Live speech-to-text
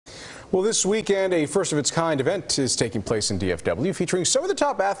Well, this weekend, a first-of-its-kind event is taking place in DFW, featuring some of the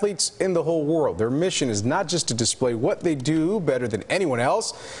top athletes in the whole world. Their mission is not just to display what they do better than anyone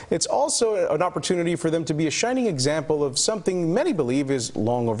else. It's also an opportunity for them to be a shining example of something many believe is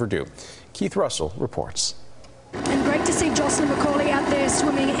long overdue. Keith Russell reports. And great to see Jocelyn McCauley out there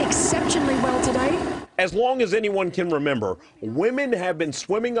swimming exceptionally well today. As long as anyone can remember, women have been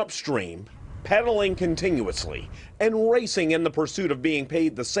swimming upstream, pedaling continuously, and racing in the pursuit of being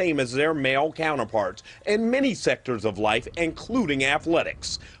paid the same as their male counterparts in many sectors of life, including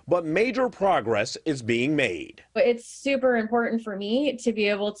athletics. But major progress is being made. It's super important for me to be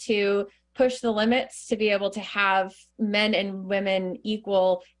able to push the limits, to be able to have men and women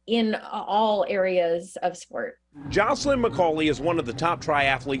equal in all areas of sport. Jocelyn McCauley is one of the top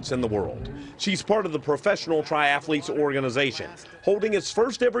triathletes in the world. She's part of the Professional Triathletes Organization, holding its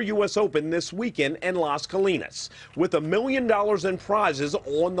first ever U.S. Open this weekend in Las Colinas, with $1 million in prizes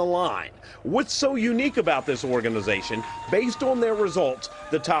on the line. What's so unique about this organization? Based on their results,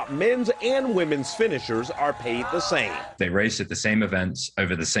 the top men's and women's finishers are paid the same. They race at the same events,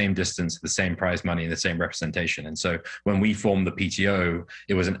 over the same distance, the same prize money, and the same representation. And so when we formed the PTO,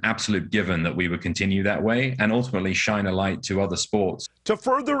 it was an absolute given that we would continue that way and ultimately shine a light to other sports. To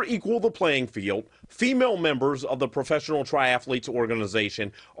further equal the playing field, female members of the Professional Triathletes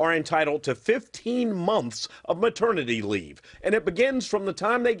Organization are entitled to 15 months of maternity leave, and it begins from the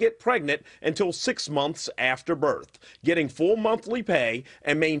time they get pregnant until 6 months after birth, getting full monthly pay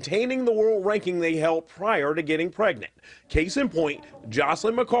and maintaining the world ranking they held prior to getting pregnant. Case in point,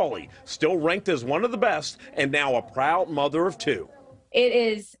 Jocelyn McCauley, still ranked as one of the best and now a proud mother of 2. It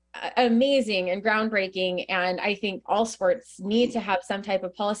is amazing and groundbreaking, and I think all sports need to have some type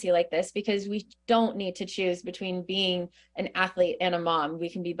of policy like this, because we don't need to choose between being an athlete and a mom. We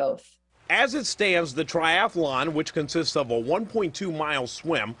can be both. As it stands, the triathlon, which consists of a 1.2-mile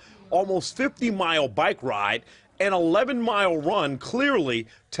swim, almost 50-mile bike ride, and 11-mile run, clearly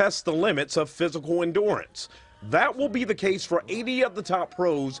tests the limits of physical endurance. That will be the case for 80 of the top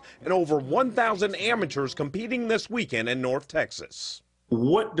pros and over 1,000 amateurs competing this weekend in North Texas.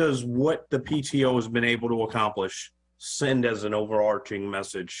 What does what the PTO has been able to accomplish send as an overarching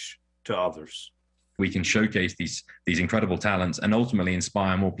message to others? We can showcase these incredible talents and ultimately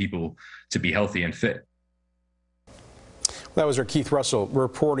inspire more people to be healthy and fit. That was our Keith Russell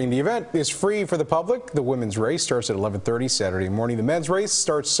reporting. The event is free for the public. The women's race starts at 11:30 Saturday morning. The men's race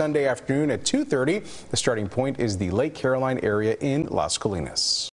starts Sunday afternoon at 2:30. The starting point is the Lake Caroline area in Las Colinas.